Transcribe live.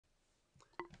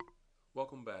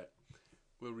Welcome back.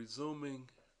 We're resuming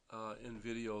in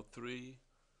video 3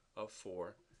 of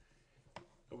 4,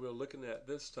 and we're looking at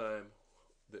this time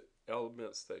the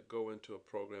elements that go into a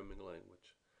programming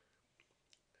language.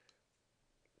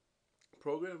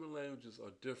 Programming languages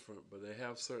are different, but they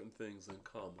have certain things in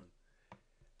common.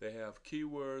 They have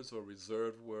keywords or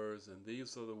reserved words, and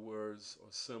these are the words or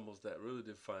symbols that really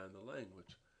define the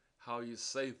language. How you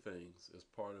say things is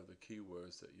part of the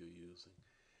keywords that you're using.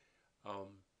 Um,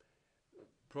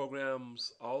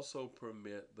 Programs also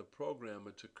permit the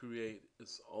programmer to create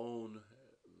its own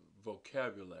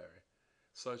vocabulary,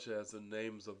 such as the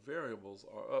names of variables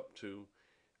are up to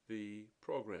the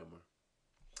programmer.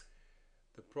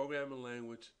 The programming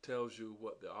language tells you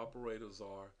what the operators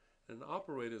are, and an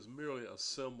operator is merely a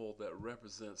symbol that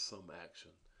represents some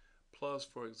action. Plus,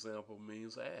 for example,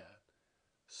 means add.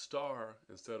 Star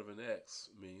instead of an X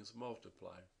means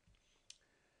multiply.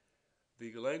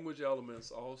 The language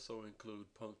elements also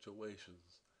include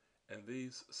punctuations, and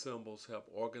these symbols help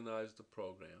organize the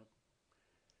program,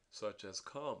 such as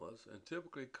commas, and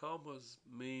typically commas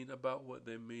mean about what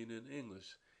they mean in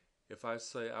English. If I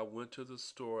say I went to the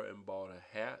store and bought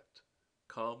a hat,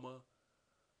 comma,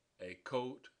 a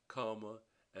coat, comma,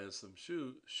 and some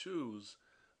shoes,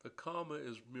 the comma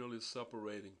is merely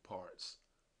separating parts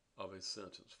of a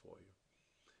sentence for you.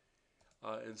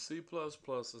 In C++,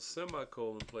 a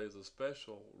semicolon plays a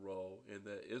special role in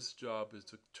that its job is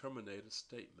to terminate a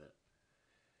statement.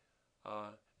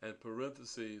 And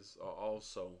parentheses are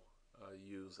also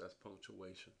used as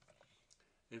punctuation.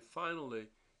 And finally,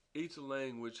 each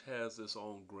language has its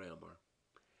own grammar.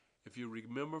 If you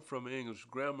remember from English,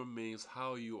 grammar means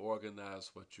how you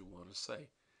organize what you want to say.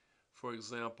 For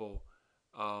example,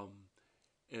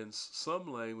 in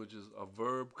some languages, a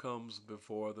verb comes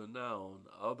before the noun.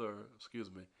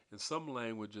 In some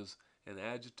languages, an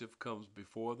adjective comes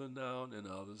before the noun. In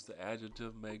others, the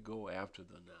adjective may go after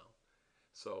the noun.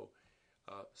 So,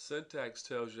 syntax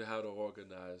tells you how to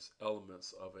organize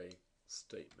elements of a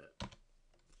statement.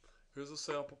 Here's a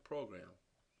sample program.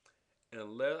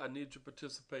 And I need your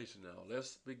participation now.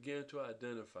 Let's begin to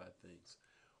identify things.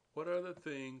 What are the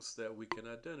things that we can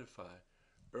identify?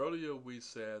 Earlier we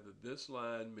said that this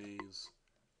line means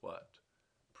what?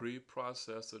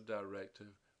 Preprocessor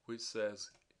directive, which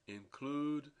says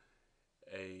include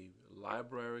a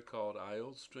library called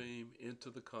IOStream into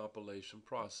the compilation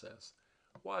process.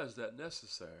 Why is that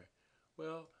necessary?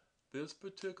 Well, this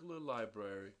particular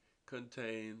library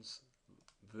contains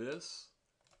this,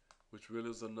 which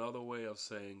really is another way of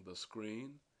saying the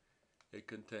screen. It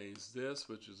contains this,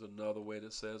 which is another way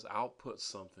that says output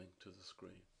something to the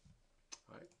screen.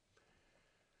 Right?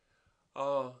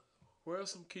 Where are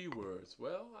some keywords?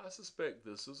 Well, I suspect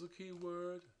this is a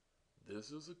keyword.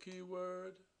 This is a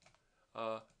keyword.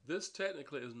 This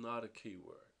technically is not a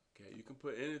keyword. Okay, you can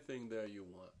put anything there you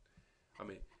want. I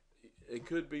mean, it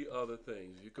could be other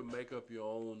things. You can make up your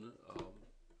own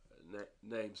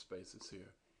namespaces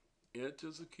here. Int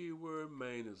is a keyword.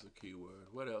 Main is a keyword.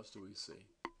 What else do we see?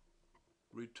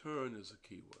 Return is a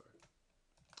keyword.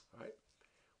 All right.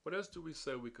 What else do we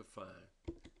say we could find?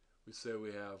 We say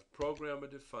we have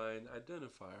programmer-defined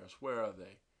identifiers. Where are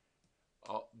they?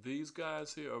 These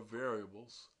guys here are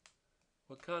variables.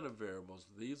 What kind of variables?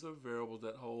 These are variables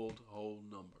that hold whole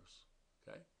numbers.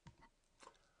 Okay.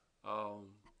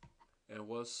 And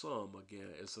what's sum? Again,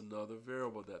 it's another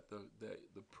variable that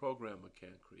the programmer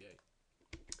can create.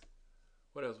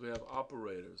 What else? We have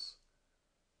operators.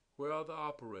 Where are the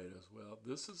operators? Well,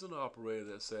 this is an operator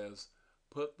that says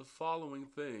put the following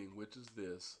thing, which is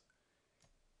this,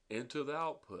 into the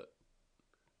output.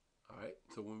 Alright,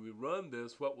 so when we run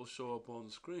this, what will show up on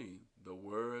the screen? The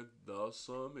word the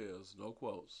sum is, no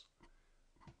quotes,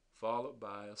 followed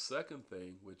by a second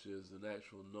thing, which is an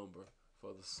actual number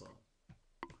for the sum.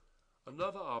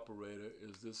 Another operator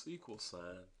is this equal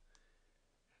sign.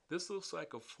 This looks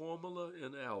like a formula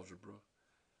in algebra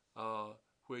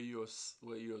where you're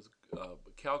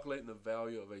calculating the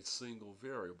value of a single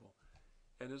variable.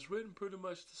 And it's written pretty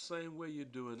much the same way you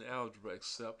do in algebra,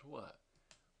 except what?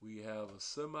 We have a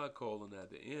semicolon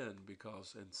at the end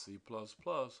because in C++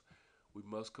 we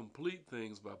must complete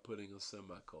things by putting a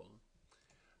semicolon.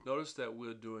 Notice that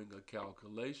we're doing a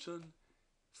calculation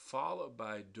followed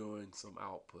by doing some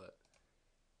output.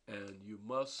 And you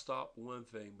must stop one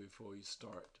thing before you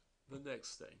start the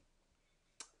next thing.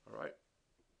 All right?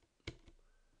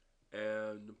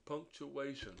 And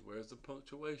punctuation. Where's the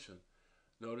punctuation?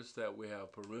 Notice that we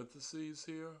have parentheses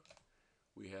here.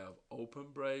 We have open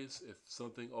brace. If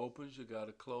something opens, you got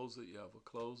to close it. You have a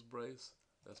closed brace.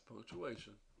 That's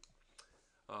punctuation.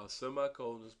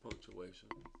 Semicolon is punctuation.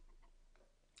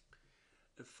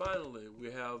 And finally,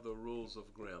 we have the rules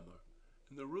of grammar.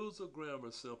 And the rules of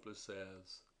grammar simply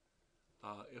says,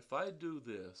 if I do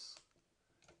this,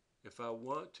 if I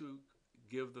want to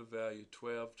give the value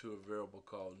 12 to a variable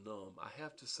called num, I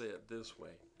have to say it this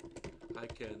way. I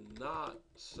cannot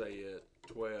say it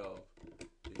 12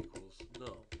 equals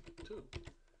num2.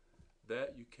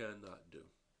 That you cannot do.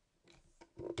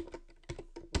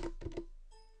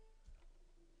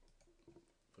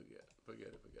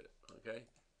 Forget it. Okay?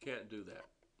 Can't do that.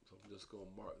 So I'm just going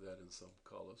to mark that in some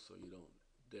color so you don't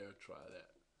dare try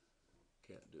that.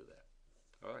 Can't do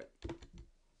that. All right.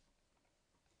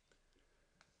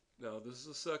 Now, this is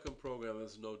the second program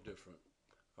that's no different.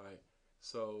 All right.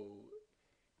 So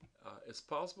it's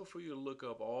possible for you to look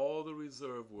up all the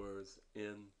reserved words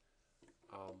in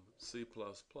C++.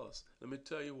 Let me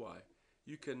tell you why.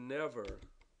 You can never,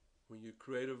 when you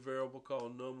create a variable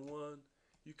called num1,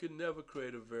 you can never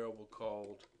create a variable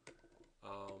called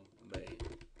main.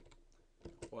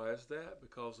 Why is that?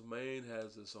 Because main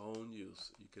has its own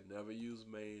use. You can never use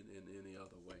main in any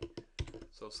other way.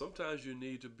 So sometimes you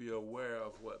need to be aware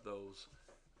of what those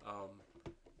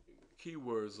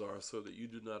keywords are so that you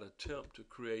do not attempt to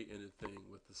create anything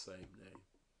with the same name.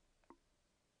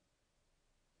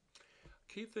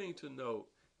 Key thing to note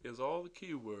is all the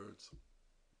keywords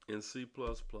in C++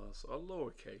 are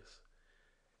lowercase.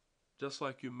 Just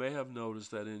like you may have noticed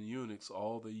that in Unix,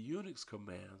 all the Unix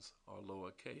commands are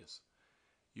lowercase.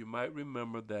 You might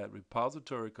remember that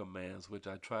repository commands, which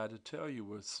I tried to tell you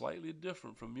were slightly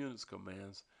different from Unix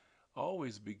commands,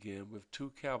 always begin with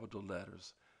 2 capital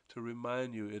letters to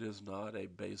remind you it is not a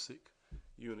basic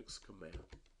Unix command.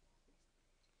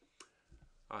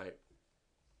 All right.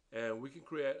 And we can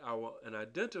create an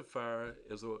identifier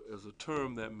is a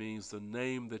term that means the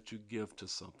name that you give to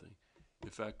something.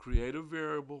 If I create a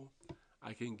variable,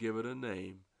 I can give it a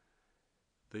name.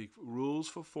 The rules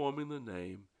for forming the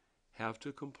name have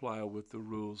to comply with the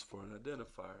rules for an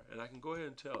identifier. And I can go ahead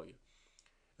and tell you.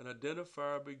 An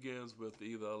identifier begins with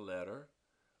either a letter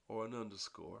or an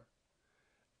underscore.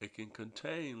 It can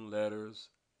contain letters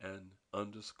and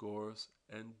underscores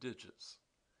and digits.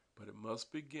 But it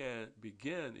must begin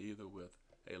either with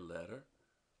a letter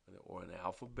or an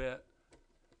alphabet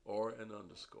or an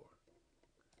underscore.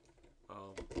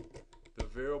 The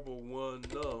variable 1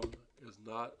 num is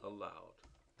not allowed.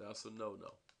 That's a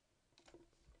no-no.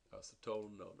 That's a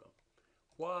total no-no.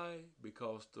 Why?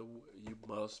 Because you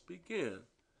must begin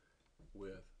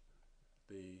with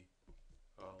the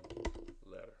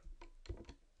letter.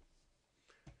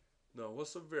 Now,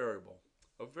 what's a variable?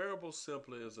 A variable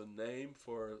simply is a name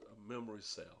for a memory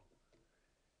cell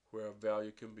where a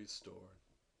value can be stored.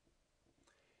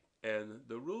 And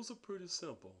the rules are pretty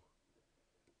simple.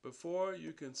 Before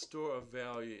you can store a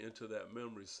value into that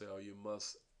memory cell, you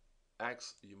must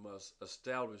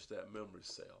establish that memory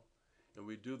cell. And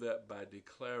we do that by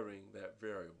declaring that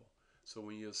variable. So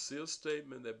when you see a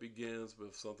statement that begins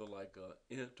with something like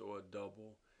an int or a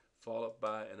double, followed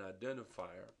by an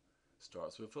identifier,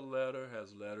 starts with a letter,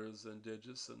 has letters and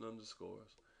digits and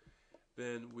underscores,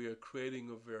 then we are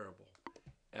creating a variable.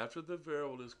 After the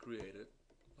variable is created,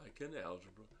 like in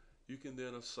algebra, you can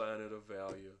then assign it a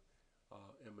value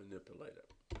and manipulate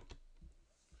it.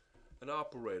 An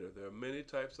operator. There are many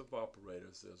types of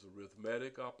operators. There's an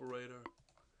arithmetic operator,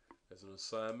 there's an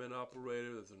assignment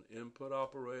operator, there's an input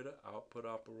operator, output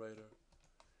operator,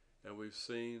 and we've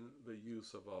seen the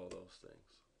use of all those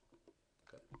things.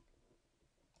 Okay.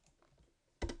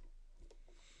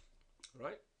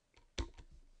 Right?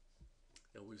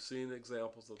 And we've seen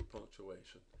examples of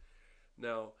punctuation.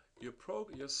 Now, your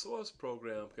source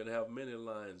program can have many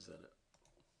lines in it.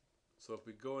 So if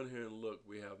we go in here and look,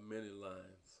 we have many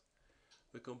lines.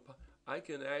 I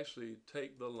can actually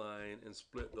take the line and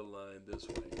split the line this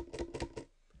way,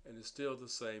 and it's still the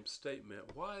same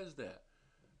statement. Why is that?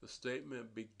 The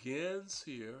statement begins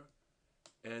here,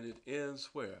 and it ends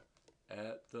where?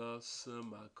 At the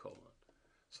semicolon.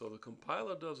 So the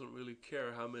compiler doesn't really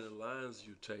care how many lines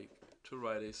you take to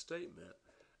write a statement,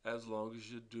 as long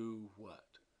as you do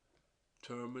what?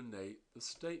 Terminate the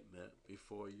statement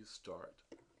before you start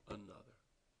another.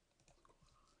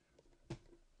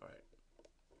 All right.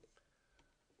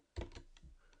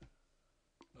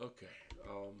 Okay.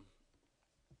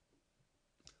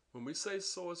 When we say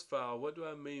source file, what do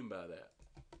I mean by that?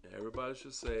 Everybody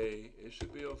should say it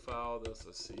should be a file that's a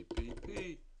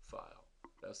CPP file.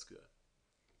 That's good.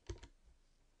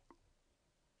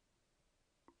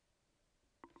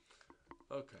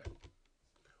 Okay.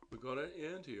 We're going to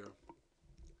end here.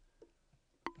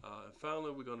 And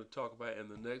finally, we're going to talk about in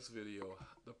the next video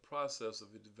the process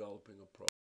of developing a program.